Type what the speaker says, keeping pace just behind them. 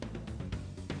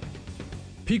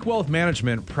Peak Wealth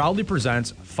Management proudly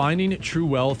presents Finding True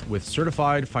Wealth with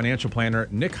certified financial planner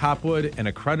Nick Hopwood and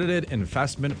accredited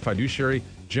investment fiduciary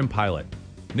Jim Pilot.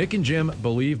 Nick and Jim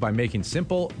believe by making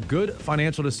simple, good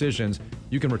financial decisions,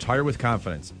 you can retire with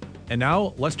confidence. And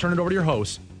now let's turn it over to your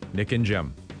hosts, Nick and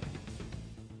Jim.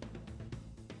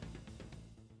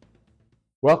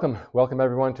 Welcome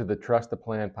everyone to the Trust the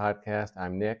Plan podcast.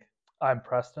 I'm Nick. I'm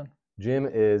Preston. Jim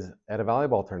is at a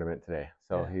volleyball tournament today,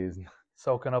 so he's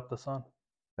soaking up the sun.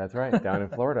 That's right, down in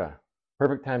Florida.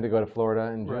 Perfect time to go to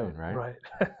Florida in June, right?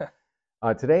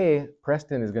 Right. Today,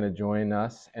 Preston is going to join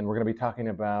us, and we're going to be talking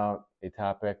about a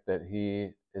topic that he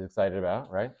is excited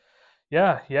about, right?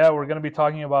 Yeah. We're going to be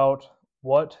talking about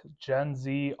what Gen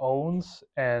Z owns,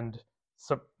 and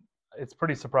it's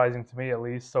pretty surprising to me, at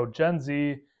least. So Gen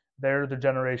Z, they're the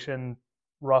generation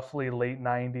roughly late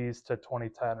 90s to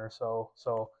 2010 or so.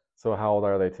 So how old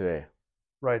are they today?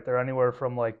 Right, they're anywhere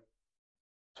from like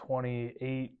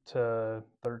 28 to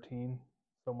 13,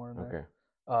 somewhere in there.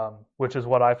 Okay. Which is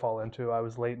what I fall into. I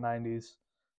was late 90s.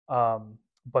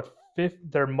 But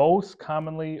their most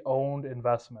commonly owned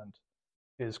investment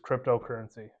is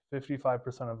cryptocurrency.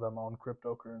 55% of them own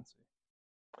cryptocurrency.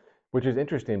 Which is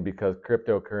interesting because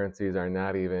cryptocurrencies are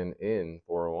not even in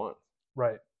 401.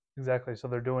 Right, exactly. So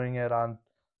they're doing it on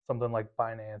something like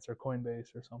Binance or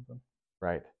Coinbase or something.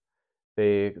 Right.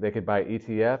 They could buy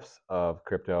ETFs of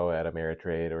crypto at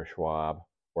Ameritrade or Schwab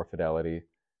or Fidelity,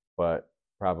 but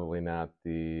probably not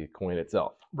the coin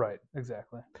itself. Right,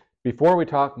 exactly. Before we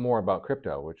talk more about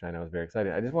crypto, which I know is very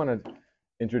exciting, I just want to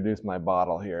introduce my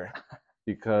bottle here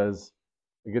because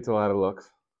it gets a lot of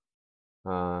looks.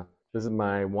 This is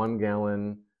my 1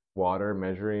 gallon water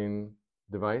measuring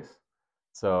device.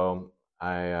 So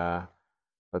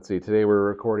let's see, today we're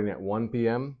recording at 1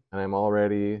 p.m. and I'm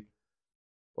already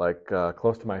like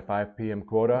close to my 5 p.m.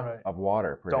 quota of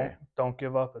water per day. Don't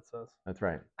give up, it says. That's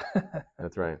right.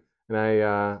 That's right. And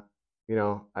I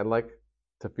like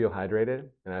to feel hydrated,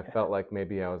 and I felt like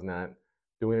maybe I was not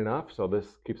doing enough, so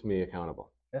this keeps me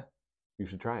accountable. Yeah. You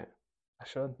should try it. I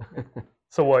should.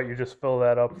 So what, you just fill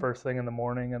that up first thing in the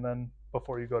morning, and then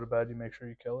before you go to bed, you make sure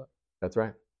you kill it? That's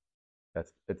right.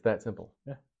 It's that simple.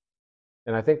 Yeah.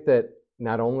 And I think that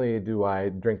not only do I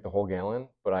drink the whole gallon,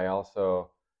 but I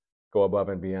also go above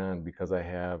and beyond because I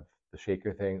have the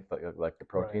shaker thing, like the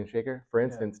protein shaker. For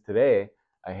instance, today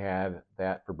I had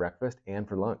that for breakfast and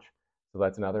for lunch. So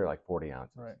that's another like 40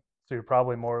 ounces. Right. So you're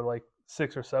probably more like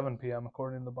 6 or 7 p.m.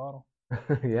 according to the bottle.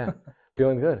 Yeah.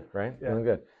 Feeling good, right? Yeah. Feeling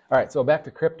good. All right. So back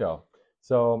to crypto.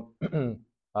 So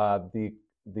the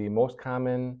most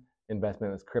common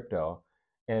investment is crypto.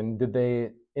 And did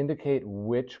they indicate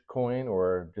which coin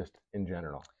or just in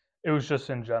general? It was just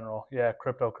in general. Yeah,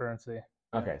 cryptocurrency.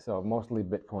 Okay, so mostly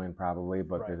Bitcoin probably,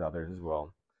 but there's others as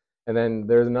well. And then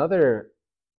there's another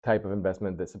type of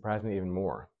investment that surprised me even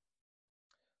more.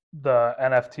 The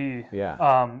NFT.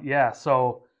 Yeah.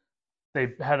 So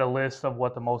they had a list of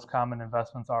what the most common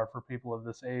investments are for people of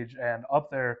this age, and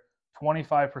up there,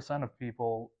 25% of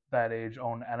people that age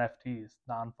own NFTs,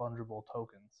 non-fungible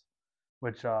tokens,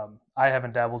 which I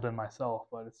haven't dabbled in myself,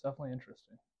 but it's definitely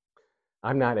interesting.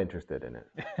 I'm not interested in it.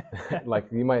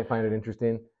 Like, you might find it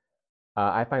interesting.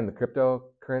 I find the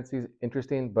cryptocurrencies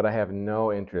interesting, but I have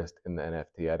no interest in the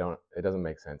NFT. It doesn't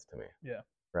make sense to me. Yeah.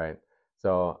 Right.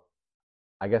 So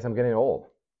I guess I'm getting old.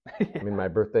 I mean, my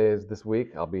birthday is this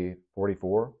week. I'll be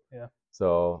 44. Yeah.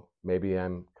 So maybe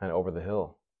I'm kind of over the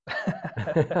hill.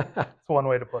 That's one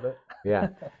way to put it.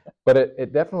 Yeah. But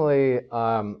it definitely,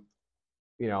 has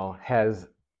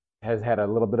had a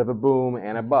little bit of a boom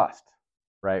and a bust,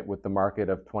 right? With the market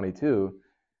of 22.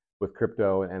 With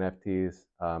crypto and NFTs.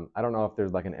 I don't know if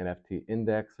there's like an NFT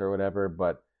index or whatever,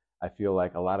 but I feel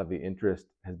like a lot of the interest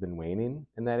has been waning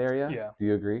in that area. Yeah. Do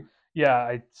you agree? Yeah,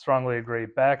 I strongly agree.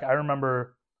 I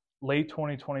remember late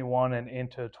 2021 and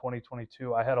into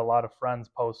 2022, I had a lot of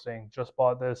friends posting, just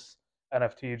bought this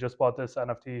NFT, just bought this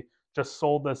NFT, just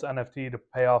sold this NFT to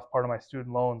pay off part of my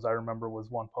student loans, I remember was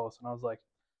one post. And I was like,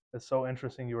 it's so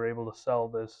interesting you were able to sell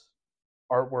this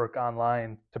artwork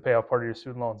online to pay off part of your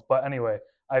student loans. But anyway,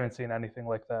 I haven't seen anything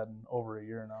like that in over a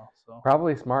year now. So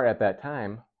probably smart at that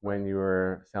time when you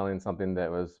were selling something that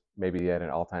was maybe at an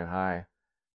all-time high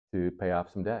to pay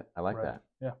off some debt. I like that.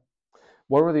 Yeah.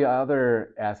 What were the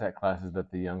other asset classes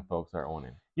that the young folks are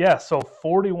owning? Yeah, so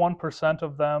 41%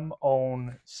 of them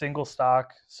own single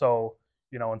stock. So,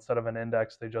 instead of an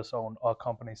index, they just own a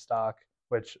company stock,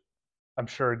 which I'm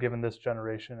sure given this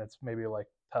generation, it's maybe like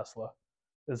Tesla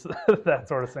is that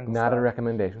sort of single stock. Not a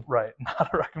recommendation. Right,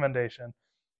 not a recommendation.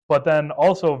 But then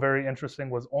also very interesting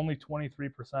was only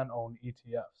 23% own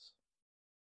ETFs.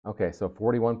 Okay, so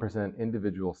 41%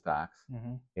 individual stocks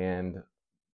Mm-hmm. and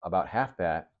about half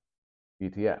that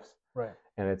ETFs. Right.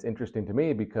 And it's interesting to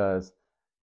me because,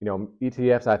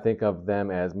 ETFs, I think of them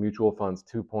as mutual funds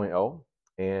 2.0,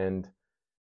 and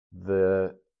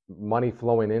the money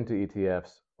flowing into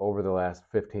ETFs over the last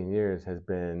 15 years has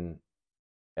been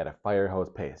at a fire hose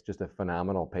pace, just a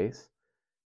phenomenal pace.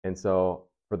 And so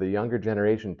for the younger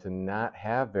generation to not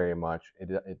have very much,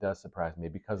 it does surprise me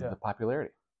because of the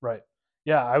popularity. Right.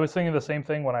 Yeah, I was thinking the same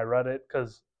thing when I read it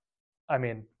because, I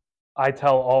mean, I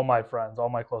tell all my friends, all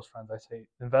my close friends, I say,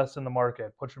 invest in the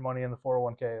market, put your money in the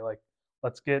 401k, like,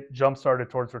 let's get jump started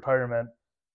towards retirement.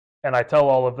 And I tell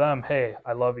all of them, hey,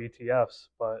 I love ETFs,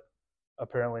 but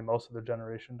apparently most of the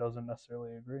generation doesn't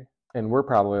necessarily agree. And we're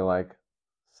probably like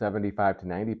 75 to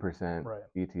 90% Right.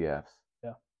 ETFs,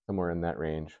 somewhere in that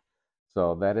range.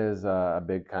 So that is a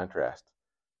big contrast.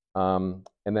 And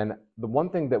then the one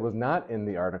thing that was not in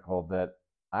the article that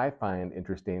I find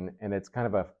interesting, and it's kind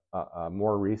of a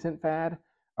more recent fad,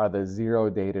 are the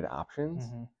zero-dated options.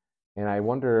 Mm-hmm. And I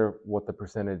wonder what the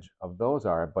percentage of those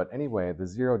are. But anyway, the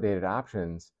zero-dated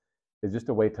options is just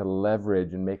a way to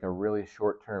leverage and make a really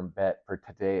short-term bet for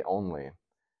today only.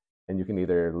 And you can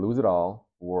either lose it all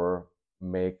or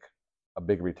make a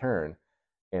big return.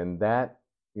 And that,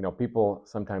 people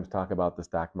sometimes talk about the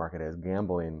stock market as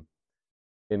gambling.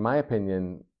 In my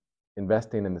opinion,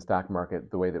 investing in the stock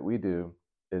market the way that we do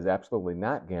is absolutely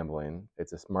not gambling.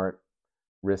 It's a smart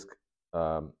risk,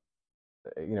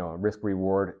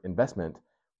 risk-reward investment,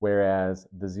 whereas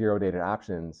the zero-dated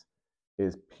options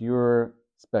is pure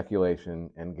speculation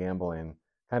and gambling,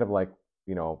 kind of like,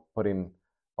 putting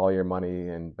all your money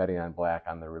and betting on black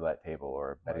on the roulette table,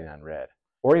 or betting on red,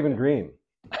 or even green.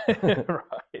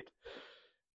 Right.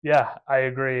 Yeah, I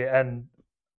agree. And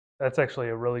that's actually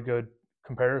a really good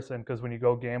comparison, because when you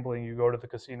go gambling, you go to the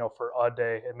casino for a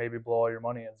day and maybe blow all your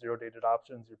money. In zero-dated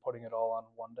options, you're putting it all on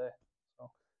one day.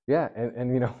 So. Yeah,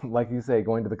 and like you say,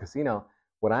 going to the casino,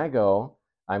 when I go,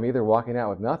 I'm either walking out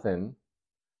with nothing,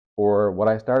 or what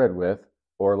I started with,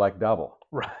 or like double.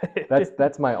 Right.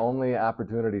 That's my only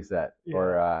opportunity set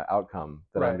or outcome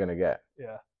that I'm going to get.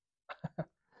 Yeah.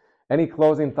 Any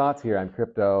closing thoughts here on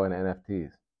crypto and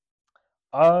NFTs?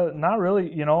 Not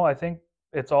really. I think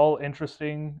it's all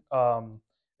interesting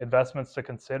investments to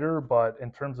consider, but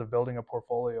in terms of building a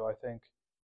portfolio, I think,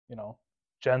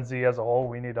 Gen Z as a whole,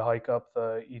 we need to hike up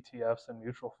the ETFs and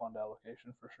mutual fund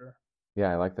allocation for sure.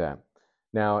 Yeah, I like that.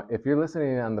 Now, if you're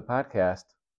listening on the podcast,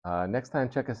 next time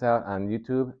check us out on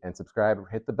YouTube and subscribe,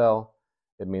 hit the bell.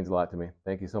 It means a lot to me.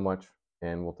 Thank you so much,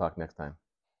 and we'll talk next time.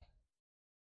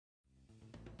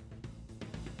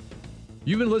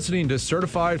 You've been listening to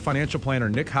certified financial planner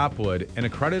Nick Hopwood and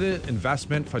accredited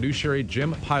investment fiduciary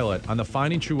Jim Pilot on the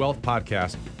Finding True Wealth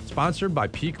podcast, sponsored by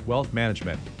Peak Wealth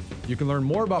Management. You can learn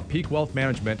more about Peak Wealth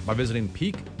Management by visiting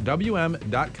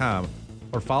peakwm.com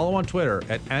or follow on Twitter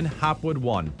at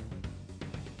nhopwood1.